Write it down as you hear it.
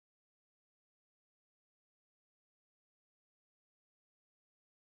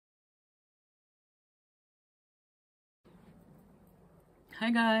Hi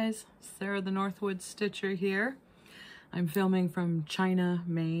guys, Sarah the Northwoods Stitcher here. I'm filming from China,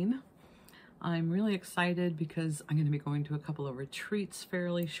 Maine. I'm really excited because I'm going to be going to a couple of retreats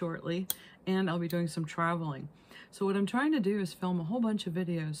fairly shortly, and I'll be doing some traveling. So what I'm trying to do is film a whole bunch of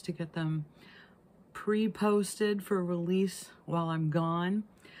videos to get them pre-posted for release while I'm gone.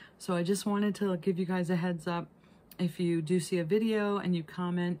 So I just wanted to give you guys a heads up. If you do see a video and you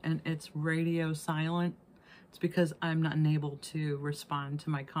comment and it's radio silent, it's because I'm not unable to respond to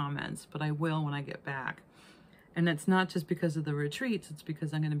my comments, but I will when I get back. And it's not just because of the retreats, it's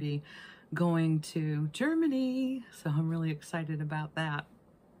because I'm going to be going to Germany, so I'm really excited about that.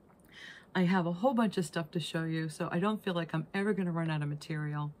 I have a whole bunch of stuff to show you, so I don't feel like I'm ever going to run out of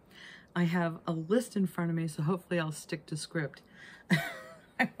material. I have a list in front of me, so hopefully I'll stick to script.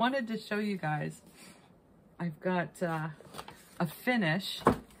 I wanted to show you guys. I've got a finish.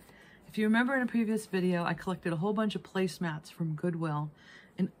 If you remember in a previous video, I collected a whole bunch of placemats from Goodwill,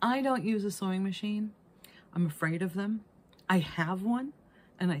 and I don't use a sewing machine. I'm afraid of them. I have one,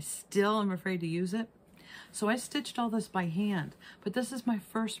 and I still am afraid to use it. So I stitched all this by hand, but this is my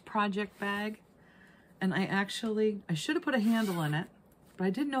first project bag, and I should have put a handle in it, but I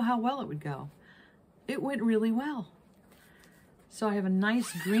didn't know how well it would go. It went really well. So I have a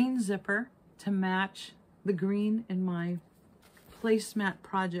nice green zipper to match the green in my placemat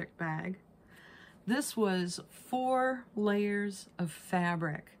project bag. This was 4 layers of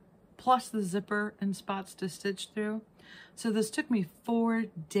fabric, plus the zipper and spots to stitch through. So this took me 4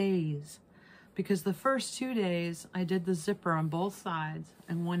 days, because the first 2 days I did the zipper on both sides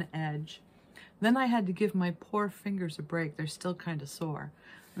and one edge. Then I had to give my poor fingers a break. They're still kind of sore.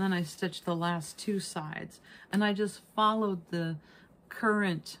 And then I stitched the last 2 sides, and I just followed the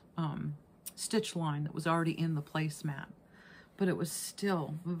current stitch line that was already in the placemat. But it was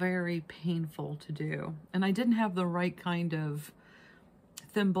still very painful to do. And I didn't have the right kind of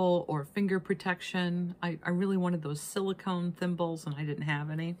thimble or finger protection. I really wanted those silicone thimbles, and I didn't have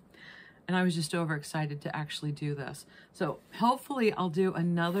any. And I was just overexcited to actually do this. So hopefully I'll do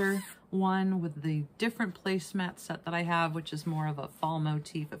another one with the different placemat set that I have, which is more of a fall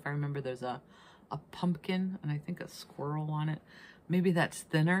motif. If I remember, there's a pumpkin and I think a squirrel on it. Maybe that's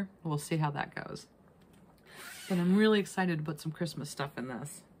thinner. We'll see how that goes. But I'm really excited to put some Christmas stuff in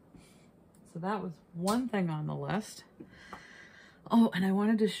this. So that was one thing on the list. Oh, and I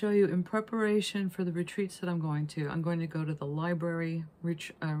wanted to show you, in preparation for the retreats that I'm going to go to the library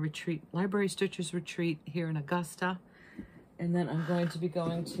retreat, Library Stitchers retreat here in Augusta. And then I'm going to be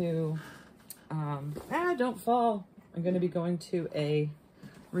going to, don't fall. I'm going to be going to a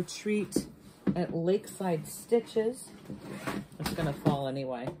retreat at Lakeside Stitches. It's going to fall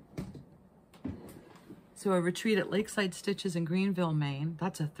anyway. So a retreat at Lakeside Stitches in Greenville, Maine.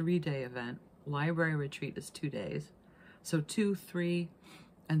 That's a 3-day event. Library retreat is 2 days. So 2, 3,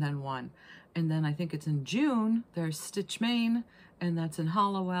 and then 1. And then I think it's in June, there's Stitch Maine, and that's in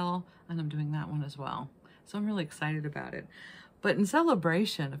Hollowell, and I'm doing that one as well. So I'm really excited about it. But in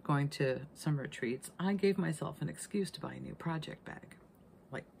celebration of going to some retreats, I gave myself an excuse to buy a new project bag,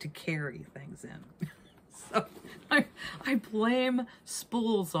 like to carry things in. So I blame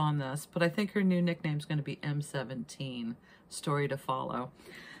Spools on this, but I think her new nickname is going to be M17, story to follow.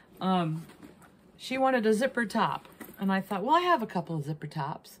 She wanted a zipper top, and I thought, well, I have a couple of zipper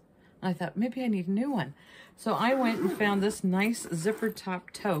tops. And I thought, maybe I need a new one. So I went and found this nice zipper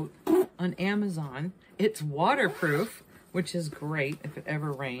top tote on Amazon. It's waterproof, which is great if it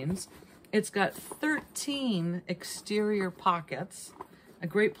ever rains. It's got 13 exterior pockets, a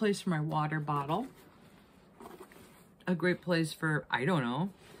great place for my water bottle, a great place for, I don't know,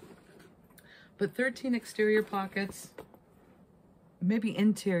 but 13 exterior pockets, maybe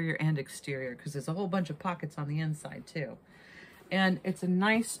interior and exterior, because there's a whole bunch of pockets on the inside too. And it's a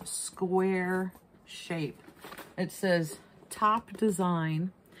nice square shape. It says top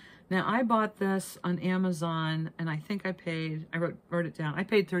design. Now I bought this on Amazon, and I think I paid, I wrote it down, I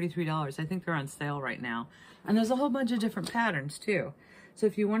paid $33. I think they're on sale right now. And there's a whole bunch of different patterns too. So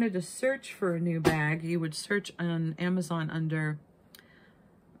if you wanted to search for a new bag, you would search on Amazon under,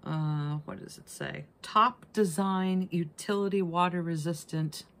 what does it say? Top design, utility, water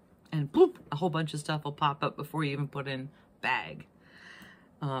resistant, and bloop, a whole bunch of stuff will pop up before you even put in bag.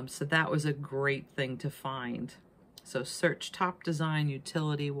 So that was a great thing to find. So search top design,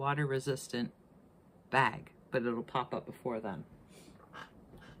 utility, water resistant, bag, but it'll pop up before then.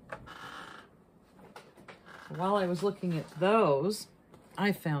 While I was looking at those,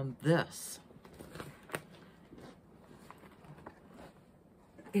 I found this.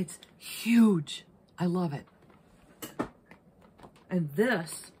 It's huge. I love it. And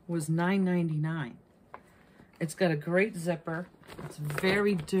this was $9.99. It's got a great zipper. It's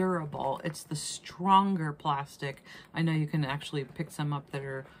very durable. It's the stronger plastic. I know you can actually pick some up that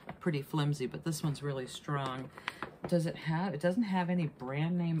are pretty flimsy, but this one's really strong. It doesn't have any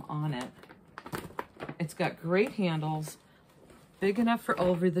brand name on it. It's got great handles, big enough for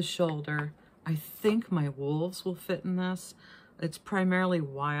over the shoulder. I think my wolves will fit in this. It's primarily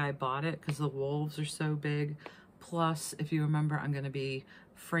why I bought it, because the wolves are so big. Plus, if you remember, I'm going to be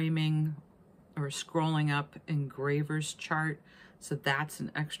framing or scrolling up engraver's chart. So that's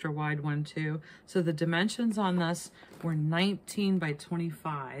an extra wide one too. So the dimensions on this were 19 by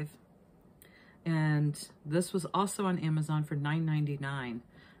 25. And this was also on Amazon for $9.99.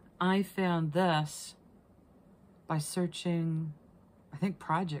 I found this by searching, I think,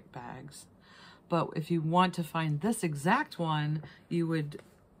 project bags. But if you want to find this exact one, you would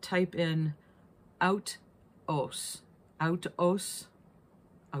type in Outos,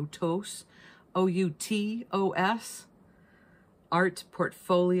 O-U-T-O-S, art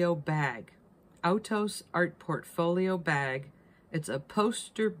portfolio bag. Outos art portfolio bag. It's a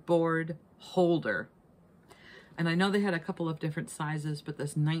poster board holder. And I know they had a couple of different sizes, but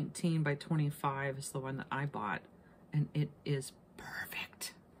this 19 by 25 is the one that I bought. And it is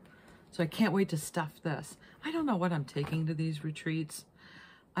perfect. So I can't wait to stuff this. I don't know what I'm taking to these retreats.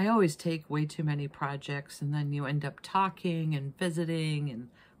 I always take way too many projects, and then you end up talking and visiting and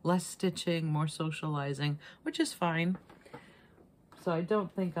less stitching, more socializing, which is fine. So I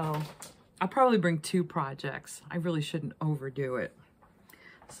don't think I'll probably bring 2 projects. I really shouldn't overdo it.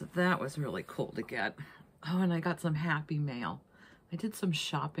 So that was really cool to get. Oh, and I got some happy mail. I did some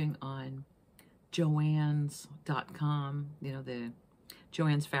shopping on Joann's.com, you know, the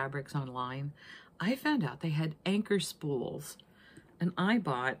Joann's Fabrics online. I found out they had anchor spools, and I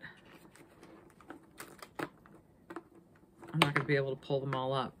bought, I'm not going to be able to pull them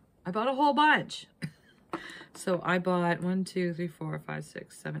all up. I bought a whole bunch. So I bought 1, 2, 3, 4, 5,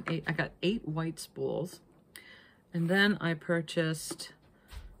 6, 7, 8. I got 8 white spools. And then I purchased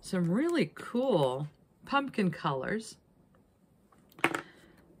some really cool pumpkin colors.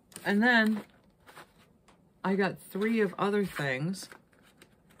 And then I got 3 of other things.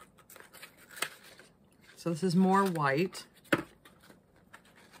 So this is more white.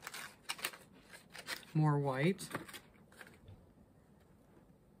 More white.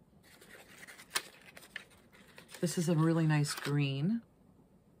 This is a really nice green.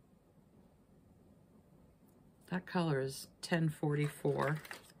 That color is 1044.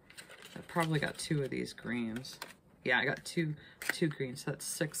 I probably got 2 of these greens. Yeah, I got two greens, so that's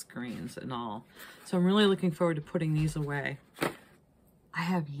 6 greens in all. So I'm really looking forward to putting these away. I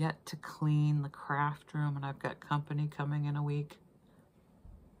have yet to clean the craft room, and I've got company coming in a week.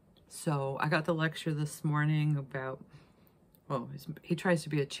 So I got the lecture this morning about, well, he tries to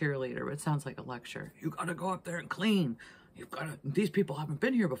be a cheerleader, but it sounds like a lecture. You gotta go up there and clean. You've gotta, these people haven't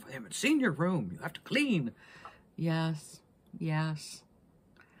been here before. They haven't seen your room. You have to clean. Yes, yes.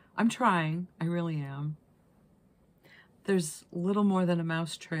 I'm trying. I really am. There's little more than a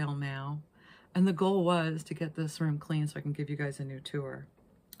mouse trail now. And the goal was to get this room clean so I can give you guys a new tour.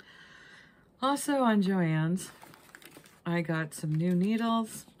 Also on Joann's, I got some new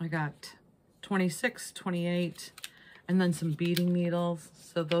needles. I got 26, 28, and then some beading needles.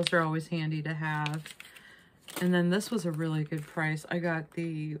 So those are always handy to have. And then this was a really good price. I got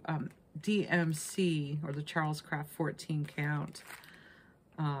the DMC, or the Charles Craft 14 count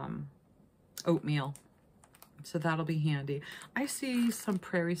oatmeal. So that'll be handy. I see some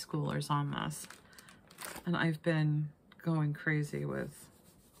prairie schoolers on this, and I've been going crazy with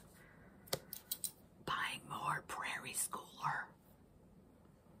buying more prairie schooler.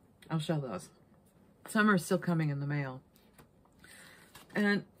 I'll show those. Some are still coming in the mail.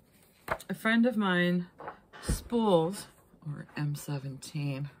 And a friend of mine, Spools, or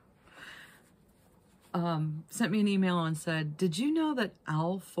M17, sent me an email and said, did you know that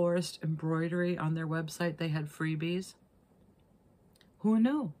Owl Forest Embroidery, on their website, they had freebies? Who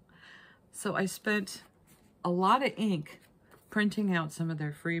knew? So I spent a lot of ink printing out some of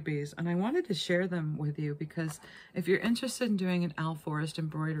their freebies, and I wanted to share them with you because if you're interested in doing an Owl Forest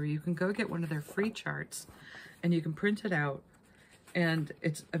embroidery, you can go get one of their free charts and you can print it out, and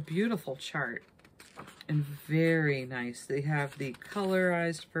it's a beautiful chart and very nice. They have the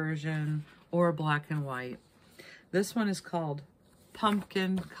colorized version or black and white. This one is called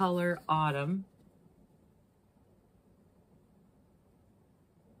Pumpkin Color Autumn.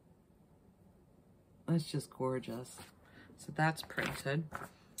 That's just gorgeous. So that's printed.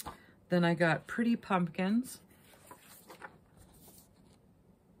 Then I got Pretty Pumpkins.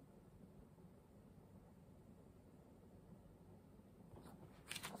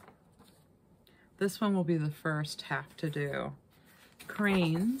 This one will be the first half to do.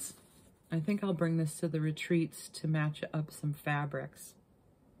 Cranes. I think I'll bring this to the retreats to match up some fabrics.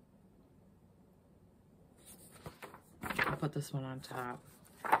 I'll put this one on top.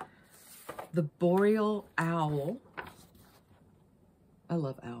 The Boreal Owl. I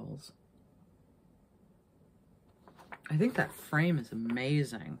love owls. I think that frame is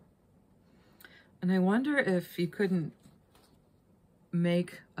amazing. And I wonder if you couldn't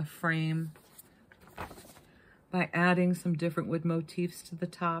make a frame by adding some different wood motifs to the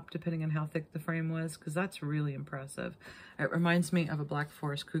top, depending on how thick the frame was, because that's really impressive. It reminds me of a Black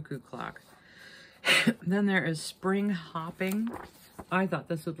Forest cuckoo clock. Then there is Spring Hopping. I thought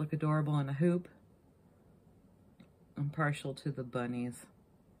this would look adorable in a hoop. I'm partial to the bunnies.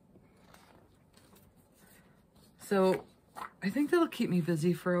 So I think that'll keep me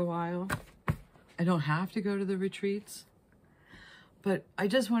busy for a while. I don't have to go to the retreats. But I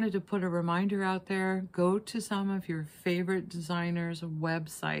just wanted to put a reminder out there. Go to some of your favorite designers'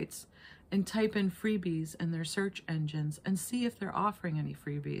 websites and type in freebies in their search engines and see if they're offering any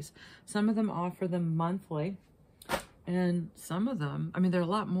freebies. Some of them offer them monthly. And some of them, I mean, there are a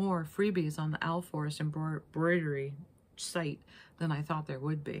lot more freebies on the Owl Forest embroidery site than I thought there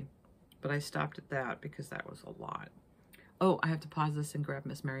would be. But I stopped at that because that was a lot. Oh, I have to pause this and grab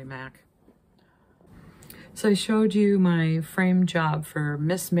Miss Mary Mac. So I showed you my frame job for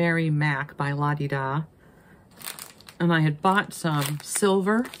Miss Mary Mac by La Di Da. And I had bought some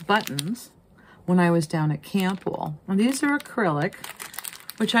silver buttons when I was down at Campwell. And these are acrylic,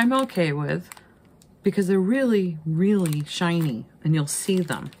 which I'm okay with because they're really, really shiny and you'll see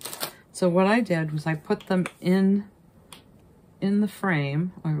them. So what I did was I put them in the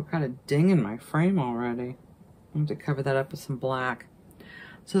frame. Oh, I've got a ding in my frame already. I have to cover that up with some black.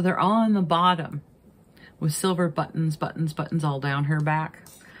 So they're all on the bottom with silver buttons, buttons, buttons all down her back.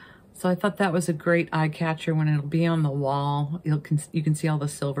 So I thought that was a great eye catcher when it'll be on the wall. You can see all the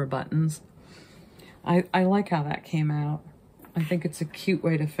silver buttons. I like how that came out. I think it's a cute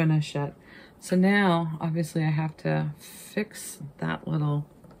way to finish it. So now, obviously I have to fix that little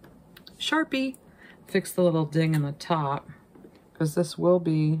Sharpie, fix the little ding in the top, because this will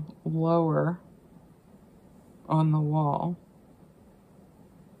be lower on the wall.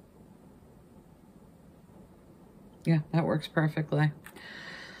 Yeah, that works perfectly.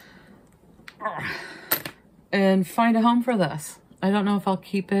 And find a home for this. I don't know if I'll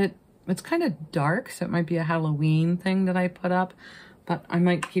keep it. It's kind of dark, so it might be a Halloween thing that I put up, but I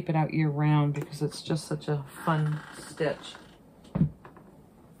might keep it out year round because it's just such a fun stitch.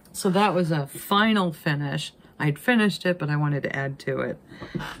 So that was a final finish. I'd finished it, but I wanted to add to it.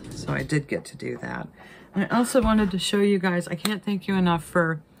 So I did get to do that. I also wanted to show you guys, I can't thank you enough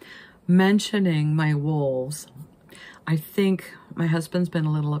for mentioning my wolves. I think my husband's been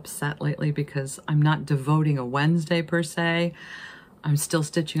a little upset lately because I'm not devoting a Wednesday per se. I'm still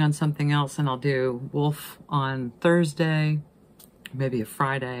stitching on something else, and I'll do wolf on Thursday, maybe a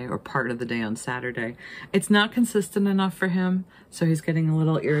Friday, or part of the day on Saturday. It's not consistent enough for him, so he's getting a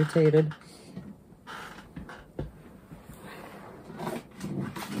little irritated.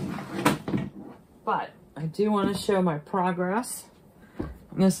 But I do want to show my progress.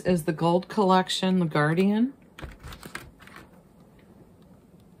 This is the gold collection, the Guardian.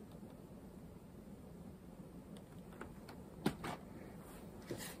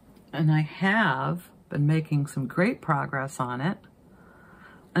 And I have been making some great progress on it.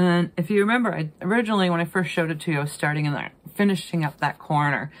 And if you remember, originally when I first showed it to you, I was starting in there, finishing up that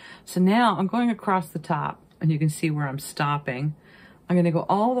corner. So now I'm going across the top, and you can see where I'm stopping. I'm going to go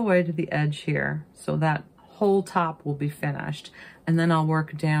all the way to the edge here, so that whole top will be finished. And then I'll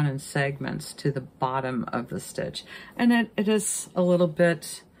work down in segments to the bottom of the stitch. And it is a little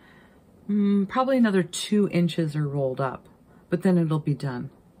bit, probably another 2 inches are rolled up, but then it'll be done.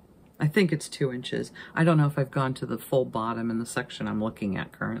 I think it's 2 inches. I don't know if I've gone to the full bottom in the section I'm looking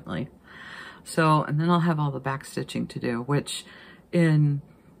at currently. So, and then I'll have all the back stitching to do, which in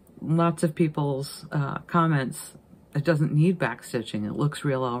lots of people's comments, it doesn't need back stitching. It looks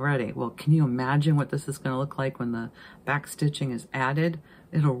real already. Well, can you imagine what this is going to look like when the back stitching is added?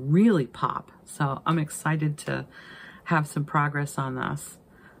 It'll really pop. So I'm excited to have some progress on this.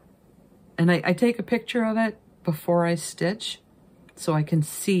 And I take a picture of it before I stitch, so I can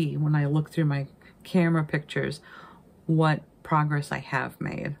see when I look through my camera pictures what progress I have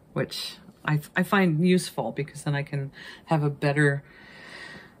made, which I find useful because then I can have a better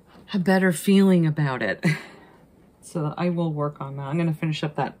feeling about it. So I will work on that. I'm going to finish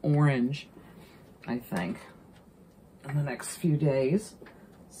up that orange, I think, in the next few days.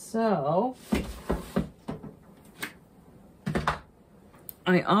 So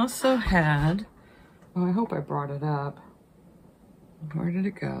I also had Oh, I hope I brought it up. Where did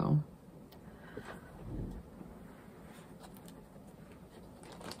it go?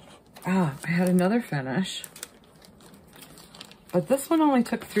 Ah, I had another finish. But this one only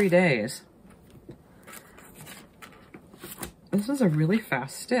took 3 days. This was a really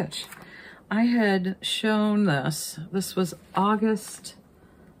fast stitch. I had shown this. This was August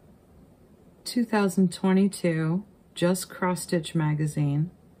 2022, Just Cross Stitch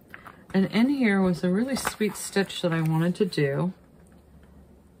magazine. And in here was a really sweet stitch that I wanted to do.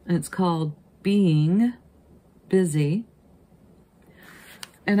 And it's called Being Busy.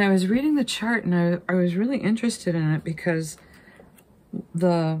 And I was reading the chart and I was really interested in it because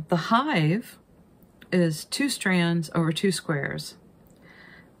the hive is 2 strands over 2 squares.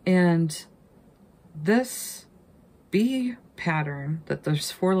 And this bee pattern, that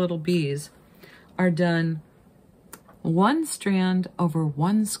there's 4 little bees, are done 1 strand over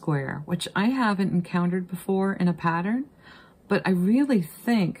 1 square, which I haven't encountered before in a pattern, but I really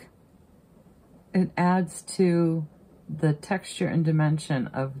think it adds to the texture and dimension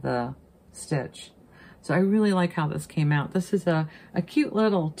of the stitch. So I really like how this came out. This is a cute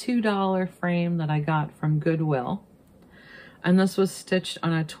little $2 frame that I got from Goodwill. And this was stitched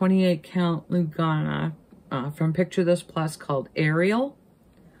on a 28 count Lugana from Picture This Plus called Ariel.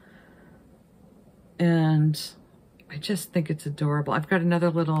 And I just think it's adorable. I've got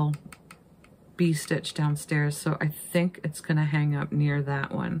another little bee stitch downstairs, so I think it's gonna hang up near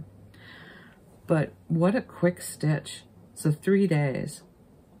that one. But what a quick stitch. So 3 days.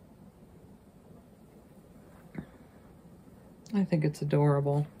 I think it's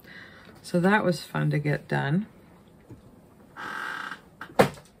adorable. So that was fun to get done.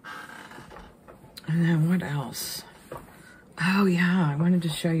 And then what else? Oh yeah, I wanted to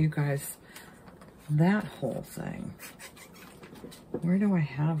show you guys that whole thing. Where do I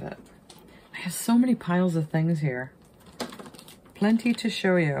have it? I have so many piles of things here. Plenty to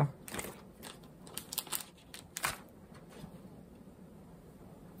show you.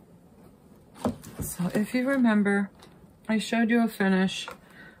 So if you remember, I showed you a finish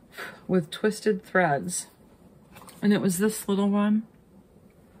with twisted threads, and it was this little one,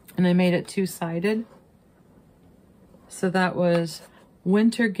 and I made it 2-sided. So that was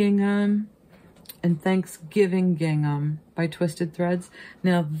Winter Gingham and Thanksgiving Gingham by Twisted Threads.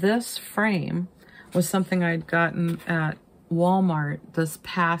 Now this frame was something I'd gotten at Walmart this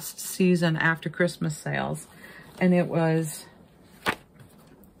past season after Christmas sales, and it was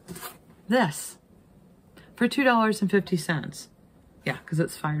this for $2.50. Yeah, because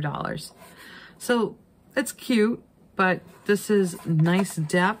it's $5. So it's cute, but this is nice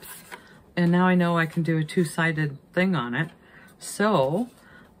depth, and now I know I can do a 2-sided thing on it. So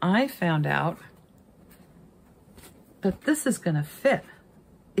I found out that this is going to fit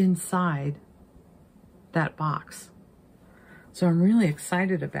inside that box. So I'm really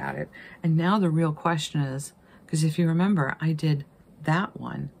excited about it. And now the real question is, because if you remember, I did that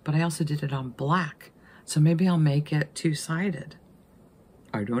one, but I also did it on black. So maybe I'll make it 2-sided.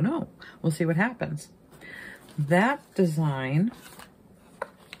 I don't know. We'll see what happens. That design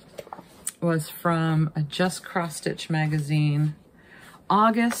was from a Just Cross Stitch magazine,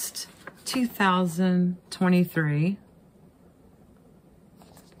 August 2023.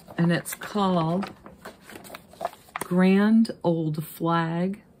 And it's called Grand Old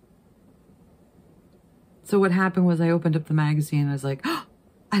Flag. So what happened was I opened up the magazine and I was like, oh,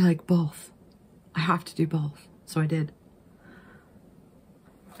 I like both. I have to do both. So I did.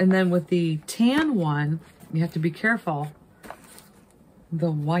 And then with the tan one, you have to be careful.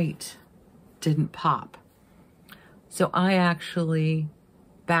 The white didn't pop. So I actually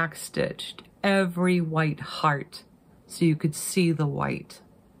backstitched every white heart so you could see the white.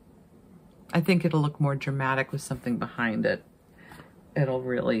 I think it'll look more dramatic with something behind it. It'll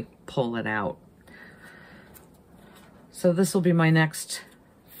really pull it out. So this will be my next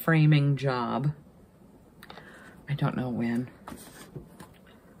framing job. I don't know when.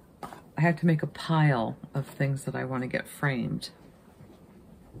 I have to make a pile of things that I want to get framed.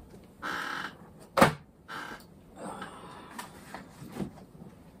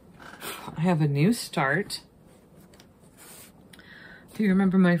 I have a new start. If you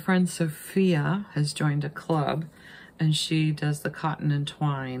remember, my friend Sophia has joined a club, and she does the Cotton and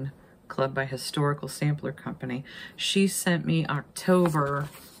Twine Club by Historical Sampler Company. She sent me October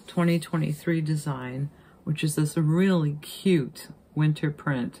 2023 design, which is this really cute winter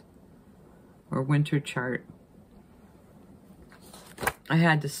print or winter chart. I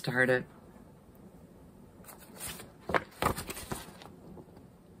had to start it.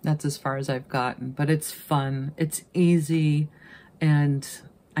 That's as far as I've gotten, but it's fun, it's easy, and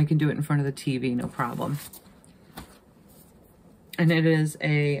I can do it in front of the TV, no problem. And it is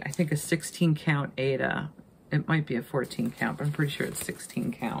I think a 16 count Aida. It might be a 14 count, but I'm pretty sure it's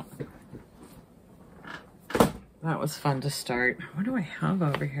 16 count. That was fun to start. What do I have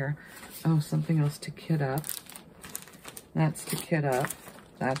over here? Oh, something else to kit up. That's to kit up.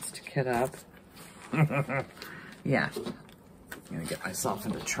 That's to kit up. Yeah. I'm gonna get myself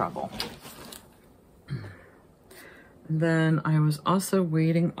into trouble. Then I was also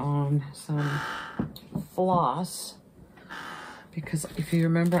waiting on some floss because if you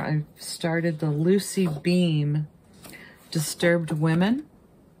remember, I started the Lucy Beam Disturbed Women.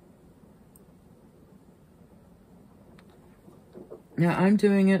 Now I'm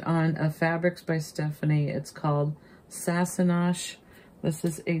doing it on a Fabrics by Stephanie. It's called Sassenage. This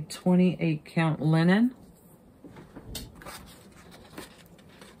is a 28 count linen.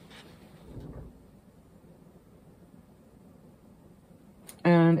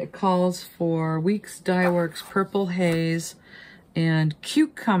 And it calls for Weeks Dye Works Purple Haze and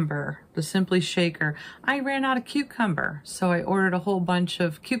Cucumber, the Simply Shaker. I ran out of cucumber, so I ordered a whole bunch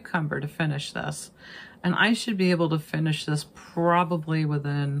of cucumber to finish this. And I should be able to finish this probably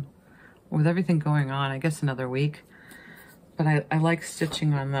within, with everything going on, I guess another week. But I like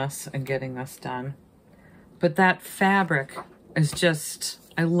stitching on this and getting this done. But that fabric is just,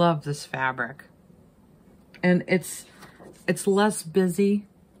 I love this fabric. And it's less busy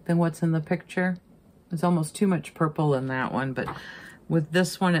than what's in the picture. There's almost too much purple in that one, but with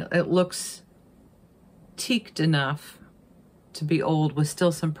this one, it looks teaked enough to be old with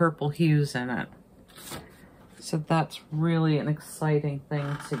still some purple hues in it. So that's really an exciting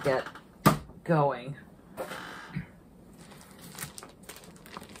thing to get going.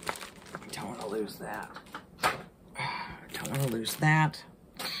 Don't want to lose that. Don't want to lose that.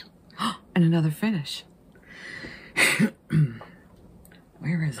 And another finish.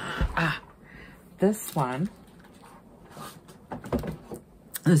 Where is it? Ah, this one.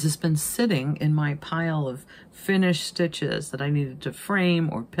 This has been sitting in my pile of finished stitches that I needed to frame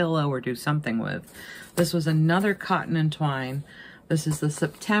or pillow or do something with. This was another cotton and twine. This is the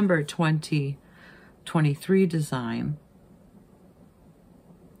September 2023 design.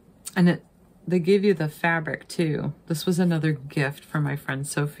 And they give you the fabric too. This was another gift from my friend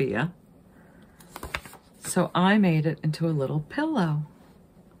Sophia. So I made it into a little pillow.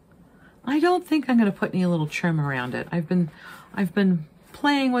 I don't think I'm going to put any little trim around it. I've been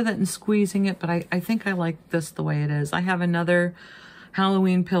playing with it and squeezing it, but I think I like this the way it is. I have another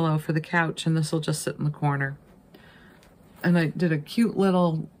Halloween pillow for the couch, and this will just sit in the corner. And I did a cute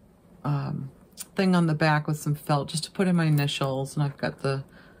little thing on the back with some felt just to put in my initials, and I've got the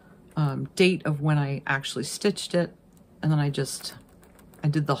date of when I actually stitched it, and then I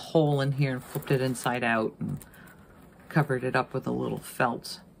did the hole in here and flipped it inside out and covered it up with a little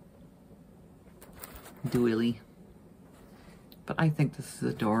felt doily. But I think this is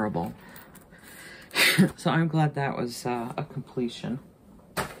adorable. So I'm glad that was a completion.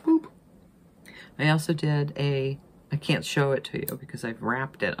 Boop. I also did I can't show it to you because I've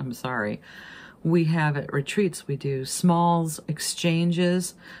wrapped it. I'm sorry. We have at retreats, we do smalls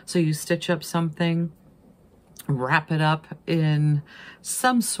exchanges. So you stitch up something, wrap it up in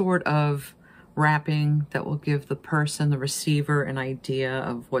some sort of wrapping that will give the person, the receiver, an idea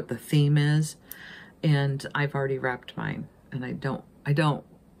of what the theme is. And I've already wrapped mine, and I don't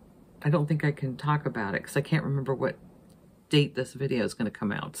think I can talk about it because I can't remember what date this video is going to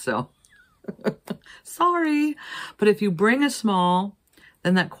come out. So sorry, but if you bring a small,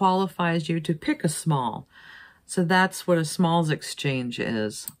 then that qualifies you to pick a small. So that's what a smalls exchange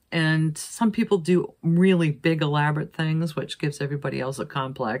is. And some people do really big elaborate things, which gives everybody else a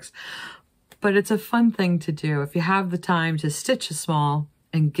complex. But it's a fun thing to do. If you have the time to stitch a small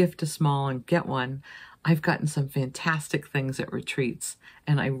and gift a small and get one, I've gotten some fantastic things at retreats,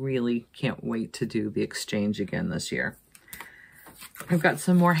 and I really can't wait to do the exchange again this year. I've got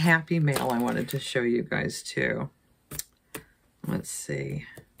some more happy mail I wanted to show you guys too. Let's see.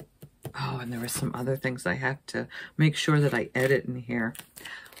 Oh, and there were some other things I have to make sure that I edit in here.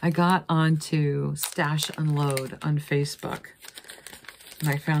 I got onto Stash Unload on Facebook, and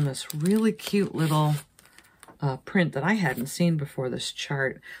I found this really cute little print that I hadn't seen before this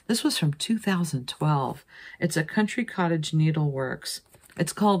chart. This was from 2012. It's a Country Cottage Needleworks.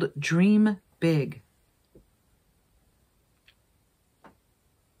 It's called Dream Big.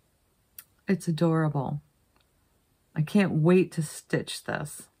 It's adorable. I can't wait to stitch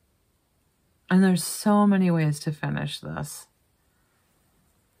this. And there's so many ways to finish this.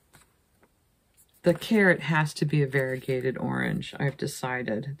 The carrot has to be a variegated orange, I've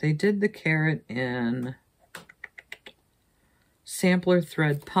decided. They did the carrot in sampler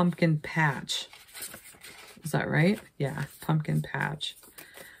thread pumpkin patch. Is that right? Yeah, pumpkin patch.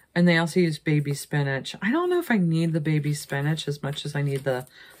 And they also use baby spinach. I don't know if I need the baby spinach as much as I need the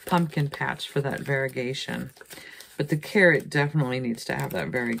pumpkin patch for that variegation. But the carrot definitely needs to have that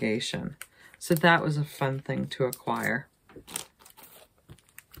variegation. So that was a fun thing to acquire.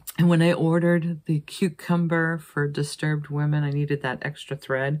 And when I ordered the cucumber for disturbed women, I needed that extra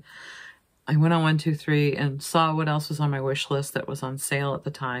thread. I went on 123 and saw what else was on my wish list that was on sale at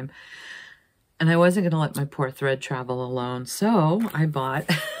the time. And I wasn't going to let my poor thread travel alone. So I bought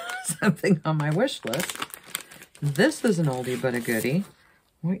something on my wish list. This is an oldie but a goodie.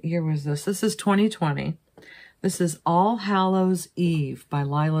 What year was this? This is 2020. This is All Hallows Eve by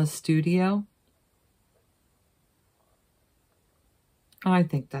Lila's Studio. I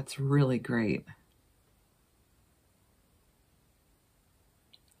think that's really great.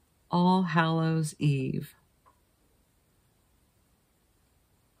 All Hallows Eve.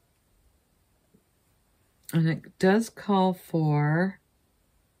 And it does call for,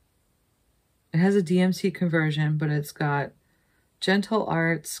 it has a DMC conversion, but it's got Gentle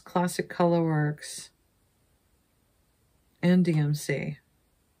Arts, Classic Colorworks, and DMC.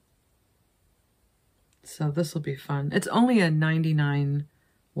 So this will be fun. It's only a 99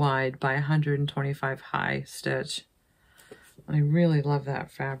 wide by 125 high stitch. I really love that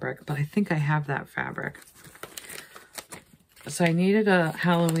fabric, but I think I have that fabric. So I needed a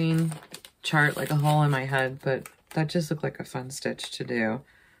Halloween chart, like a hole in my head, but that just looked like a fun stitch to do.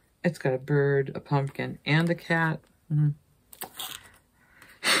 It's got a bird, a pumpkin, and a cat. And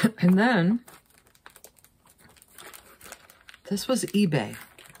then this was eBay.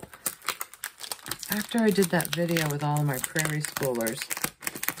 After I did that video with all of my prairie schoolers,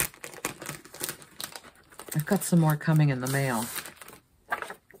 I've got some more coming in the mail.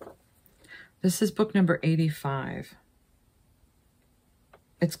 This is book number 85.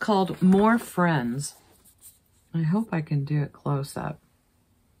 It's called More Friends. I hope I can do it close up.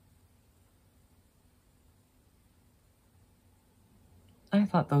 I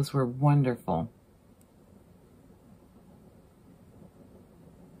thought those were wonderful.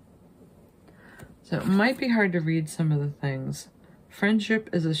 So it might be hard to read some of the things. Friendship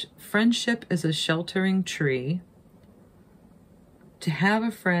is a sheltering tree. To have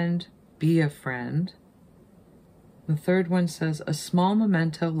a friend, be a friend. The third one says, a small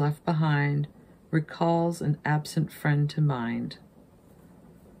memento left behind recalls an absent friend to mind.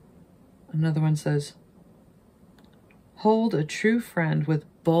 Another one says, hold a true friend with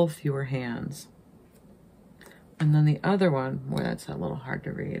both your hands. And then the other one, boy, that's a little hard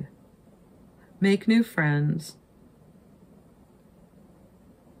to read. Make new friends.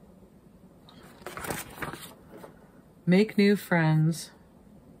 Make new friends,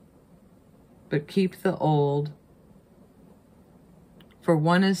 but keep the old. For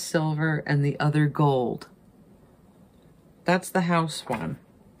one is silver and the other gold. That's the house one.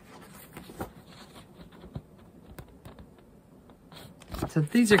 So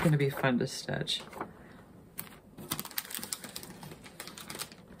these are going to be fun to stitch.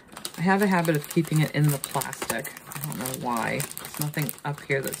 I have a habit of keeping it in the plastic. I don't know why. There's nothing up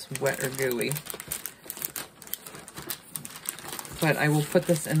here that's wet or gooey. But I will put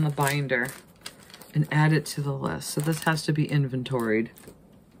this in the binder and add it to the list. So this has to be inventoried.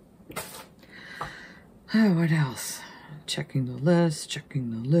 Oh, what else? Checking the list,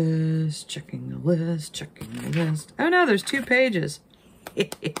 checking the list, checking the list, checking the list. Oh no, there's 2 pages.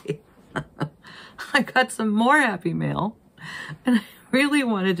 I got some more happy mail, and I really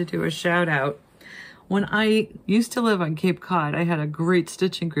wanted to do a shout out. When I used to live on Cape Cod, I had a great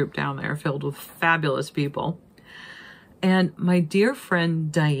stitching group down there filled with fabulous people. And my dear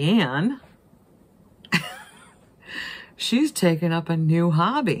friend Diane, she's taken up a new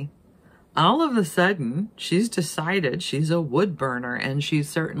hobby. All of a sudden, she's decided she's a wood burner, and she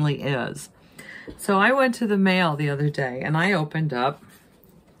certainly is. So I went to the mail the other day, and I opened up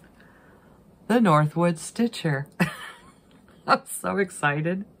the Northwoods Stitcher. I'm so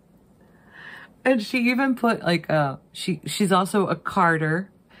excited. And she even put like she's also a carder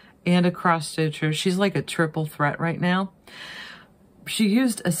and a cross stitcher. She's like a triple threat right now. She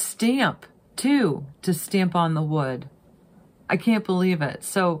used a stamp too to stamp on the wood. I can't believe it.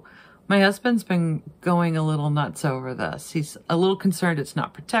 So my husband's been going a little nuts over this. He's a little concerned it's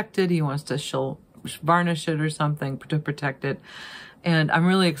not protected. He wants to varnish it or something to protect it. And I'm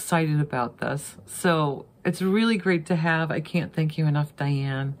really excited about this. So it's really great to have. I can't thank you enough,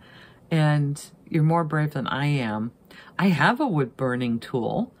 Diane. And you're more brave than I am. I have a wood burning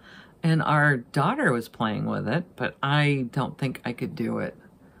tool, and our daughter was playing with it, but I don't think I could do it.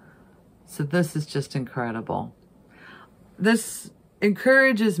 So this is just incredible. this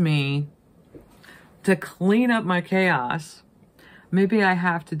encourages me to clean up my chaos. Maybe I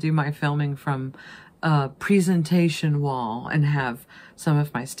have to do my filming from a presentation wall and have some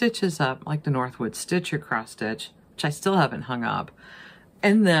of my stitches up, like the Northwoods Stitcher cross stitch, which I still haven't hung up.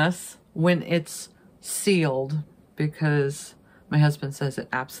 And this, when it's sealed, because my husband says it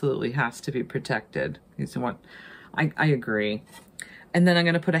absolutely has to be protected. He's the one, I agree. And then I'm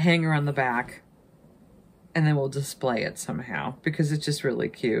going to put a hanger on the back, and then we'll display it somehow because it's just really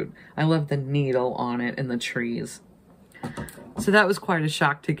cute. I love the needle on it and the trees. So that was quite a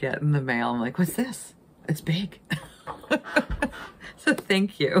shock to get in the mail. I'm like, what's this? It's big. So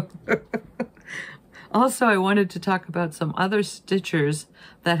thank you. Also, I wanted to talk about some other stitchers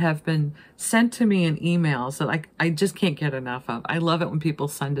that have been sent to me in emails that I just can't get enough of. I love it when people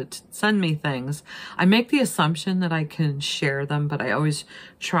send me things. I make the assumption that I can share them, but I always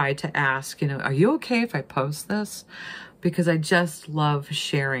try to ask, you know, are you okay if I post this? Because I just love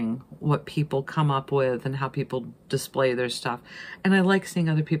sharing what people come up with and how people display their stuff. And I like seeing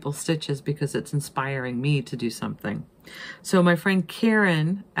other people's stitches because it's inspiring me to do something. So my friend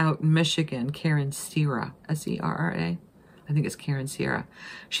Karen out in Michigan, Karen Sierra, S-E-R-R-A, I think it's Karen Sierra.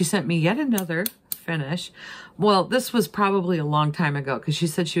 She sent me yet another finish. Well, this was probably a long time ago because she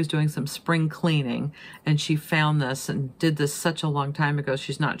said she was doing some spring cleaning and she found this and did this such a long time ago.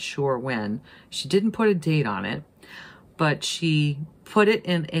 She's not sure when. She didn't put a date on it, but she put it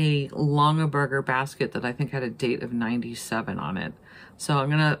in a Longaberger basket that I think had a date of 97 on it. So I'm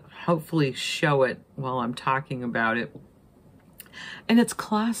gonna hopefully show it while I'm talking about it. And it's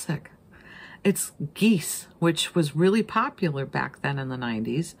classic. It's geese, which was really popular back then in the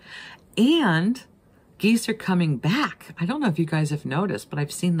 90s. And geese are coming back. I don't know if you guys have noticed, but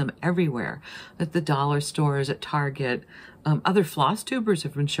I've seen them everywhere. At the dollar stores, at Target. Other floss tubers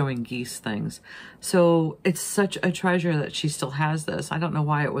have been showing geese things. So it's such a treasure that she still has this. I don't know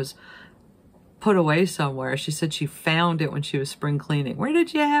why it was put away somewhere. She said she found it when she was spring cleaning. Where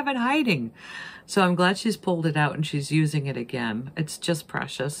did you have it hiding? So I'm glad she's pulled it out and she's using it again. It's just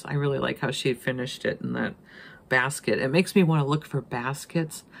precious. I really like how she finished it in that basket. It makes me want to look for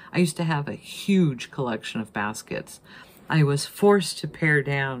baskets. I used to have a huge collection of baskets. I was forced to pare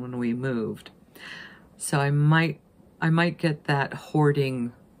down when we moved. So I might get that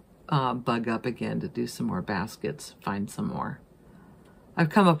hoarding bug up again to do some more baskets, find some more. I've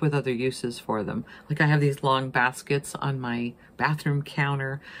come up with other uses for them. Like I have these long baskets on my bathroom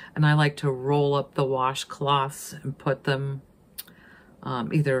counter, and I like to roll up the washcloths and put them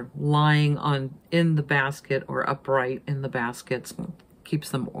either lying in the basket or upright in the baskets. Keeps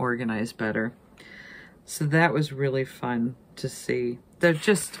them organized better. So that was really fun to see. They're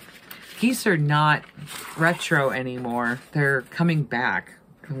just, geese are not retro anymore. They're coming back.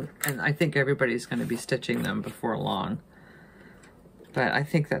 And I think everybody's going to be stitching them before long. But I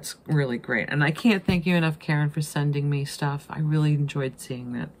think that's really great. And I can't thank you enough, Karen, for sending me stuff. I really enjoyed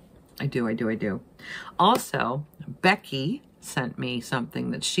seeing that. I do. Also, Becky sent me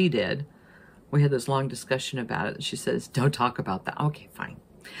something that she did. We had this long discussion about it. She says, don't talk about that. Okay, fine.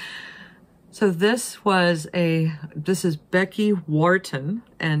 So this is Becky Wharton,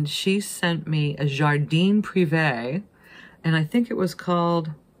 and she sent me a Jardin Privé, and I think it was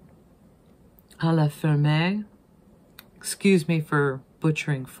called à la ferme. Excuse me for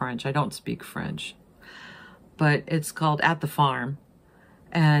butchering French. I don't speak French. But it's called At the Farm.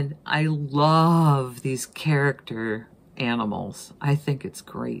 And I love these character animals. I think it's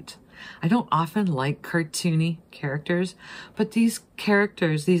great. I don't often like cartoony characters, but these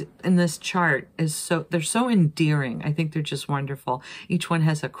characters, in this chart, they're so endearing. I think they're just wonderful. Each one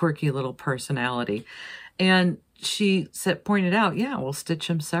has a quirky little personality. And she pointed out, yeah, we'll stitch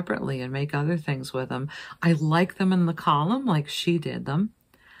them separately and make other things with them. I like them in the column like she did them,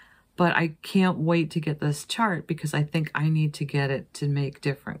 but I can't wait to get this chart because I think I need to get it to make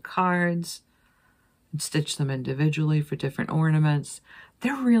different cards and stitch them individually for different ornaments.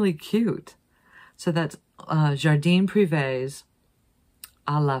 They're really cute. So that's Jardin Privés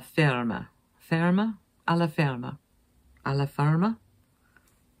à la ferme. Ferme? À la ferme. À la ferme?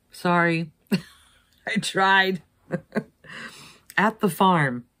 Sorry. I tried. At the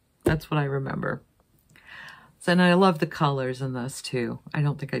farm. That's what I remember. So, and I love the colors in this too. I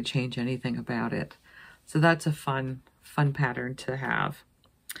don't think I'd change anything about it. So that's a fun pattern to have.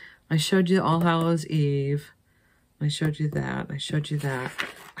 I showed you All Hallows Eve. I showed you that. I showed you that.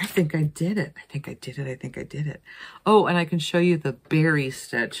 I think I did it. I think I did it. Oh, and I can show you the berry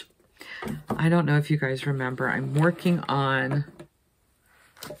stitch. I don't know if you guys remember. I'm working on,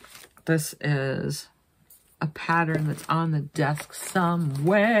 this is a pattern that's on the desk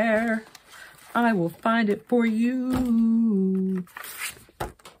somewhere. I will find it for you.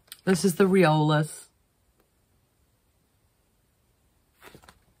 This is the Riolas.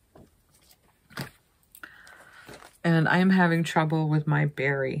 And I am having trouble with my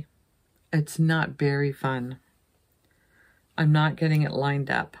berry. It's not very fun. I'm not getting it lined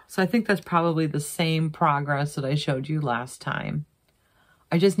up. So I think that's probably the same progress that I showed you last time.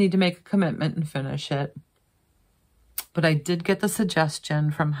 I just need to make a commitment and finish it. But I did get the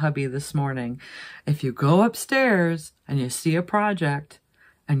suggestion from hubby this morning. If you go upstairs and you see a project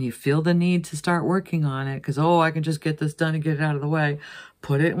and you feel the need to start working on it, because, oh, I can just get this done and get it out of the way,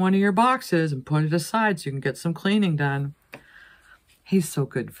 put it in one of your boxes and put it aside so you can get some cleaning done. He's so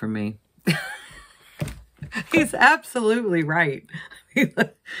good for me. He's absolutely right.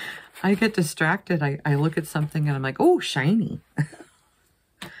 I get distracted. I look at something and I'm like, oh, shiny.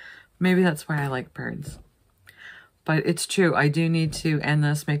 Maybe that's why I like birds. But it's true. I do need to end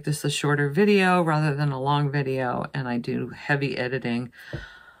this, make this a shorter video rather than a long video. And I do heavy editing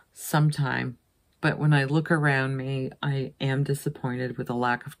sometime. But when I look around me, I am disappointed with the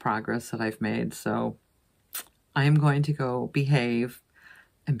lack of progress that I've made. So I am going to go behave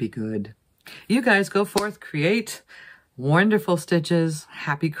and be good. You guys go forth, create wonderful stitches,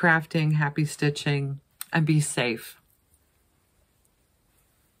 happy crafting, happy stitching, and be safe.